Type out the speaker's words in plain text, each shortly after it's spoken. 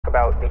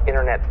about the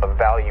internet of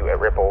value at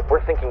Ripple,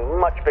 we're thinking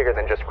much bigger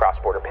than just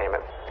cross-border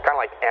payments. It's kind of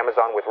like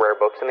Amazon with rare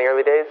books in the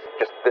early days,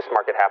 just this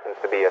market happens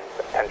to be a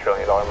 $10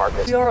 trillion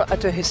market. We are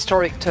at a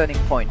historic turning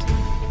point.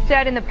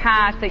 Said in the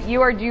past that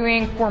you are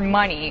doing for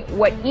money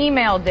what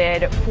email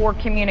did for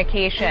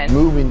communication.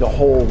 Moving the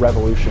whole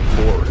revolution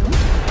forward.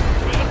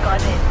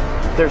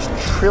 There's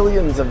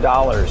trillions of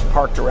dollars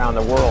parked around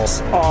the world.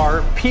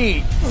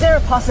 XRP. Is there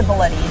a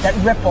possibility that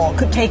Ripple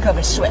could take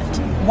over SWIFT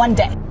one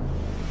day?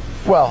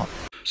 Well,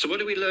 so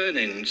what are we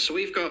learning? So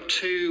we've got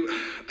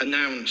 2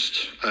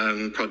 announced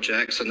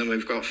projects, and then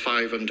we've got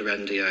 5 under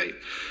NDA.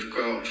 We've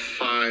got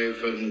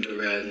 5 under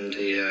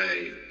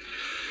NDA.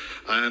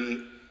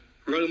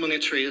 Royal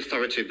Monetary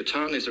Authority of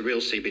Bhutan is a real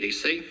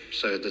CBDC,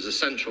 so there's a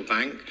central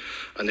bank,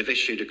 and they've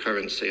issued a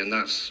currency, and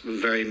that's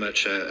very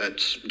much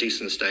at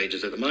decent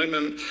stages at the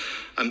moment.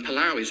 And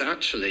Palau is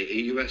actually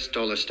a US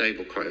dollar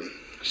stablecoin.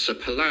 So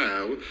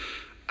Palau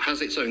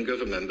has its own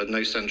government, but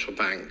no central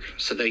bank,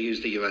 so they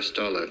use the US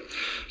dollar.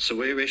 So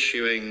we're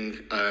issuing,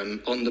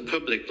 on the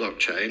public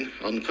blockchain,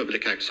 on the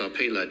public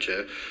XRP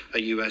ledger, a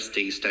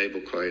USD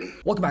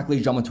stablecoin. Welcome back,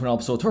 ladies and gentlemen, to an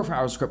episode of 24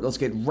 Hours Script. Let's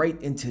get right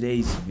in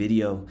today's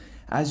video.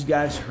 As you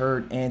guys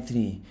heard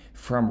Anthony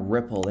from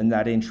Ripple in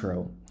that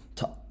intro,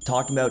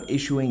 talking about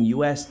issuing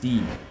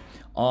USD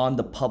on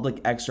the public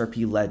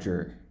XRP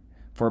ledger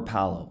for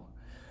Palau.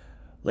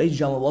 Ladies and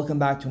gentlemen, welcome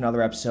back to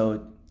another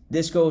episode.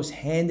 This goes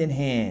hand in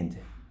hand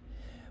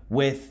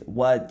with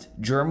what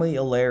Jeremy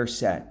Allaire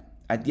said.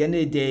 At the end of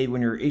the day,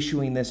 when you're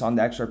issuing this on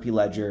the XRP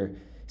ledger,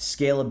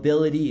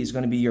 scalability is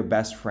going to be your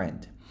best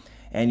friend.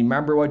 And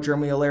remember what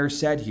Jeremy Allaire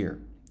said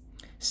here.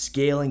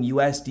 Scaling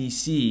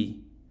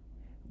USDC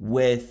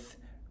with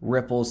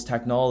Ripple's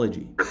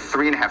technology.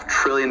 $3.5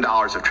 trillion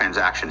of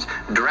transactions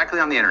directly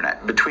on the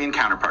internet between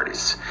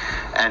counterparties.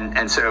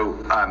 And so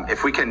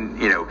if we can,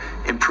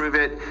 improve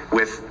it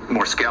with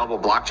more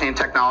scalable blockchain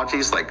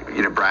technologies like,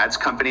 Brad's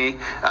company.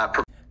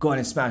 Go ahead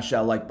and smash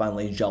that like button,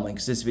 ladies and gentlemen,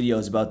 because this video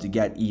is about to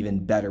get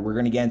even better. We're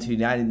going to get into the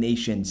United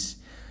Nations.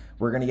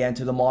 We're going to get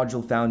into the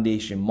Module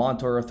Foundation,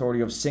 Monetary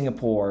Authority of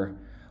Singapore,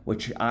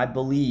 which I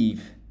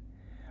believe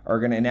are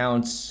going to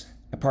announce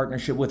a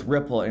partnership with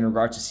Ripple in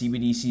regards to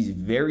CBDCs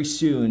very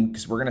soon,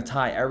 because we're going to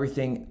tie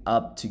everything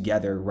up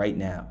together right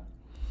now.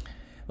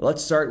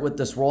 Let's start with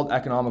this World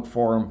Economic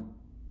Forum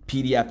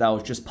PDF that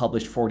was just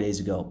published 4 days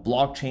ago.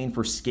 Blockchain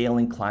for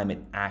Scaling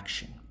Climate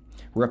Action.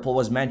 Ripple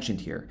was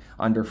mentioned here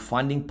under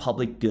Funding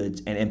Public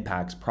Goods and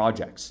Impacts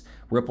Projects,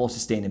 Ripple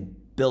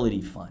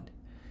Sustainability Fund.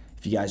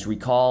 If you guys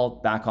recall,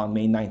 back on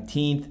May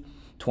 19th,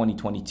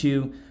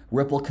 2022,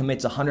 Ripple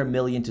commits $100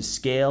 million to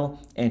scale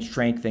and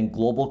strengthen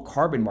global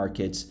carbon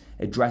markets,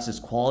 addresses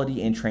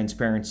quality and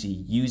transparency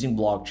using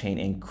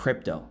blockchain and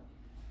crypto.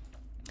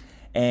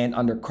 And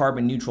under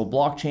carbon neutral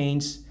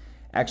blockchains,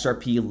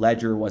 XRP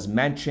Ledger was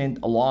mentioned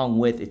along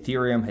with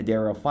Ethereum,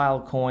 Hedera,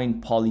 Filecoin,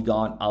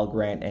 Polygon,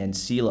 Algorand, and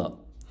Celo.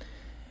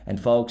 And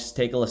folks,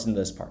 take a listen to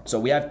this part. So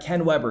we have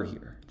Ken Weber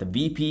here, the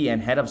VP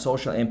and Head of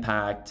Social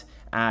Impact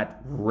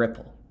at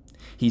Ripple.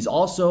 He's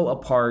also a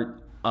part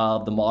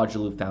of the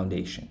Module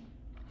Foundation.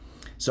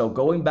 So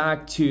going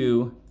back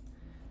to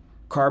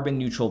carbon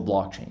neutral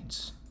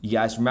blockchains, you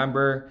guys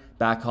remember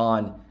back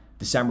on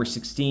December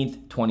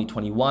 16th,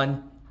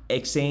 2021,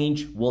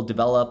 Exchange will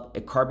develop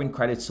a carbon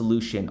credit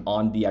solution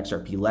on the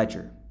XRP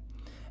ledger.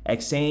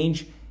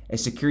 Exchange, a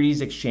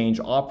securities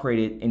exchange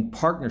operated in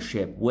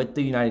partnership with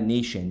the United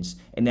Nations,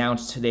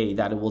 announced today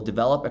that it will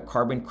develop a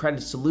carbon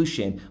credit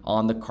solution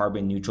on the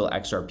carbon neutral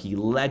XRP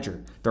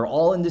ledger. They're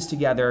all in this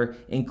together,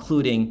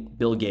 including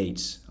Bill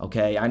Gates,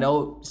 okay? I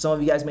know some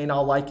of you guys may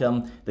not like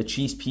him, the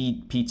cheese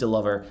pizza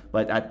lover,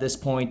 but at this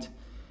point,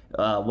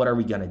 what are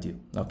we gonna do,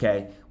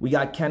 okay? We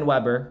got Ken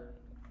Weber,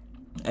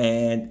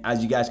 and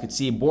as you guys could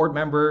see, board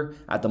member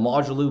at the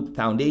Module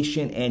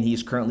Foundation, and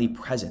he's currently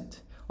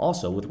present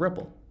also with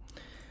Ripple.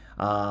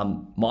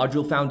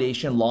 Module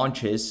Foundation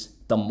launches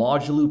the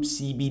Module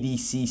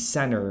CBDC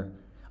Center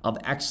of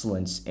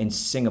Excellence in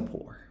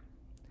Singapore.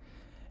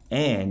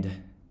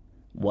 And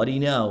what do you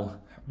know?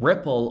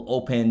 Ripple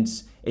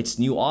opens its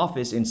new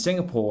office in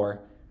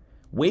Singapore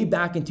way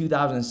back in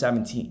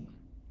 2017.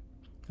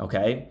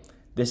 Okay,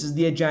 this is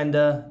the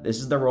agenda, this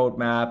is the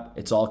roadmap,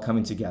 it's all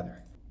coming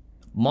together.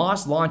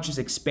 Moss launches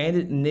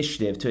expanded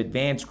initiative to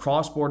advance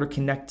cross-border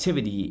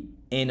connectivity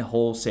in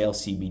wholesale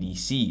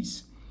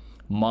CBDCs.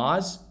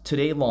 Moz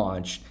today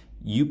launched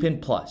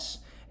UPIN Plus,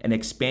 an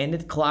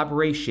expanded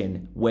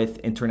collaboration with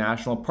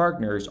international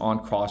partners on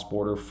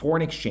cross-border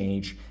foreign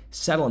exchange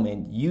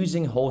settlement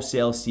using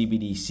wholesale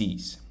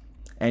CBDCs.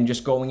 And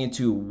just going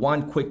into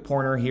one quick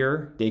pointer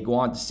here, they go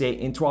on to say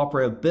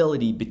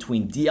interoperability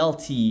between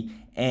DLT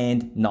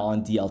and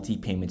non-DLT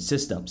payment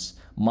systems.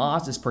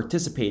 Moz is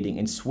participating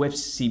in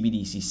SWIFT's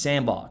CBDC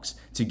sandbox,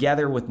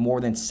 together with more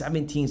than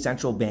 17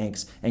 central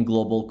banks and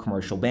global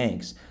commercial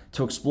banks,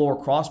 to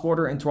explore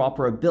cross-border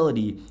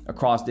interoperability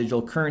across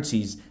digital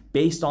currencies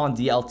based on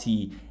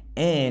DLT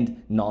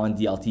and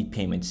non-DLT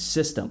payment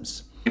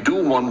systems. We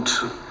do want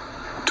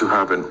to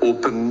have an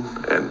open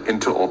and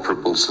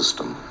interoperable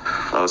system.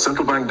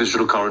 Central bank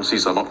digital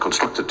currencies are not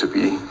constructed to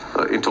be.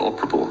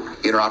 interoperable.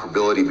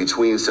 Interoperability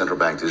between central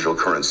bank digital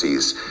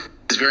currencies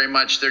is very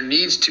much there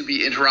needs to be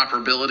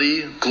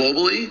interoperability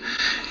globally.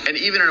 And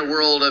even in a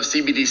world of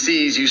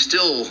CBDCs, you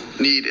still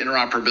need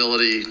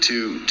interoperability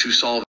to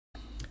solve.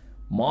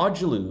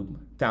 Modulube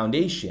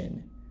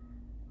Foundation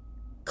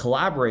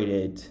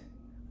collaborated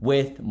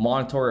with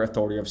Monetary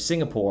Authority of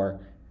Singapore,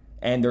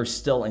 and they're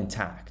still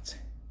intact.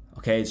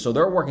 Okay, so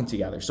they're working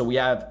together. So we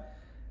have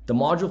the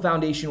Module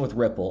Foundation with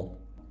Ripple,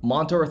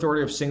 Monetary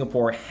Authority of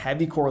Singapore,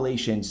 heavy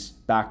correlations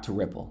back to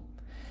Ripple.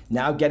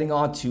 Now getting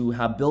on to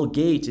how Bill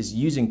Gates is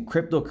using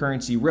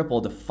cryptocurrency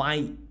Ripple to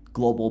fight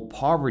global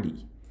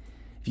poverty.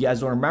 If you guys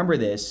don't remember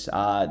this,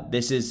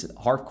 this is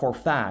hardcore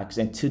facts,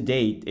 and to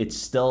date, it's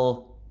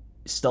still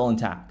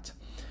intact.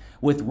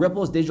 With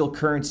Ripple's digital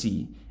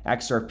currency,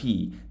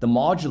 XRP, the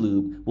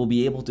Modulube will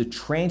be able to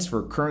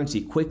transfer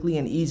currency quickly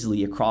and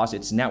easily across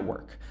its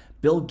network.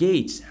 Bill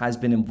Gates has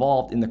been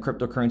involved in the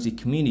cryptocurrency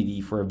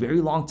community for a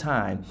very long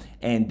time,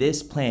 and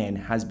this plan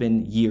has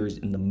been years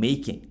in the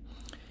making.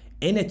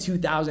 In a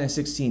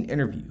 2016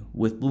 interview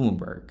with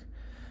Bloomberg,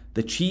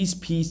 the Cheese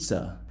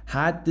Pizza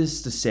had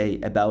this to say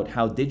about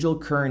how digital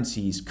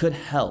currencies could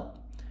help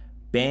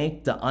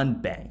bank the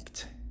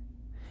unbanked.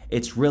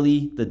 It's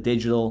really the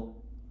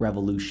digital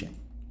revolution.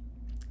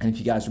 And if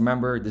you guys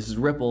remember, this is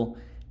Ripple,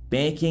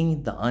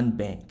 banking the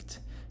unbanked.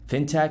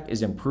 Fintech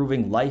is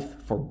improving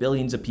life for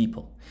billions of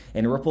people.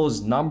 And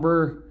Ripple's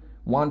number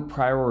one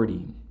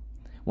priority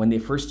when they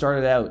first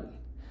started out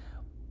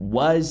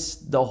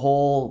was the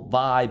whole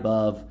vibe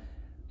of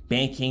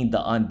banking the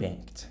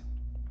unbanked.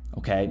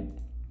 Okay,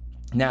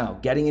 now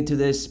getting into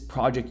this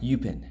Project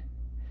Upin,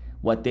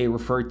 what they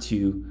refer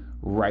to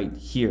right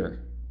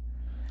here.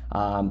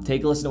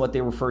 Take a listen to what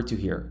they refer to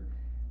here.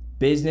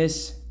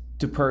 Business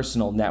to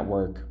personal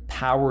network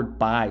powered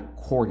by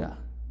Corda.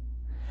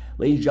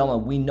 Ladies and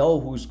gentlemen, we know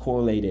who's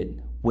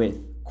correlated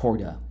with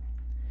Corda,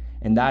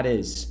 and that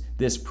is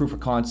this proof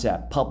of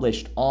concept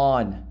published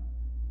on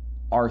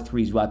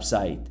R3's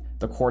website,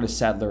 the Corda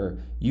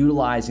Settler,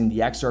 utilizing the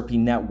XRP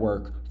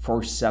network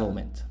for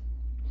settlement.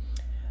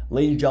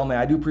 Ladies and gentlemen,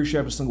 I do appreciate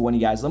every single one of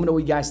you guys. Let me know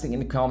what you guys think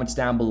in the comments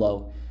down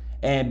below.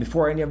 And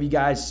before any of you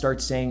guys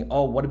start saying,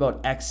 oh, what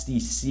about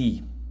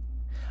XDC?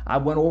 I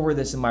went over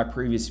this in my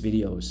previous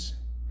videos.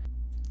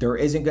 There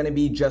isn't going to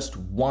be just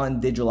one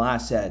digital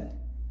asset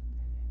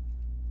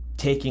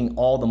taking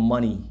all the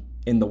money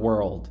in the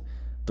world.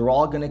 They're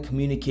all going to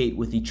communicate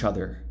with each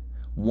other.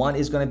 One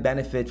is going to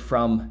benefit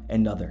from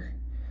another.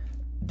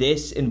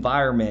 This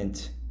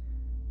environment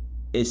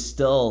is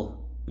still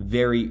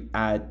very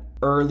at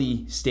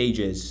early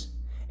stages,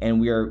 and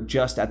we are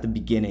just at the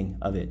beginning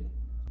of it.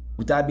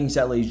 With that being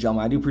said, ladies and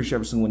gentlemen, I do appreciate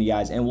every single one of you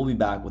guys, and we'll be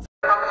back with.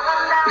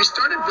 We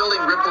started building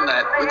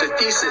RippleNet with the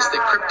thesis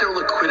that crypto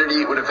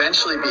liquidity would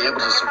eventually be able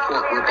to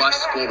support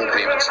robust global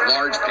payments,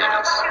 large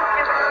payments.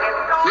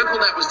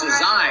 RippleNet was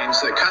designed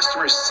so that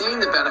customers seeing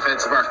the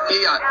benefits of our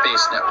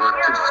fiat-based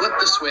network could flip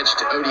the switch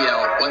to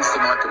ODL once the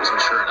market was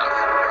mature enough.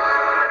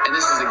 And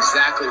this is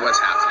exactly what's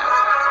happening.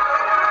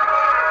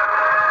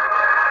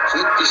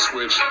 Flip the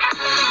switch.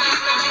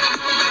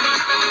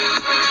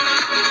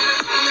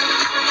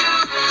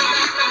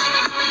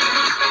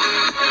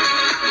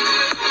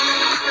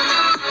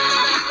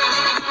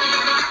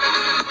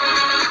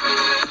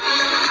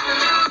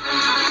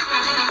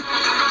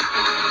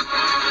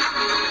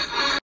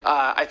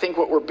 I think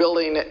what we're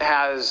building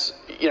has,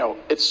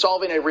 it's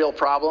solving a real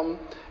problem.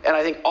 And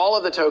I think all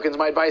of the tokens,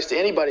 my advice to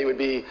anybody would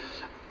be,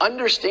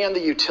 understand the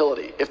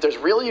utility. If there's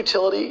real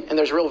utility and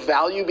there's real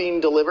value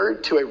being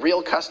delivered to a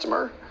real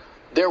customer,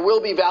 there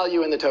will be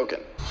value in the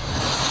token.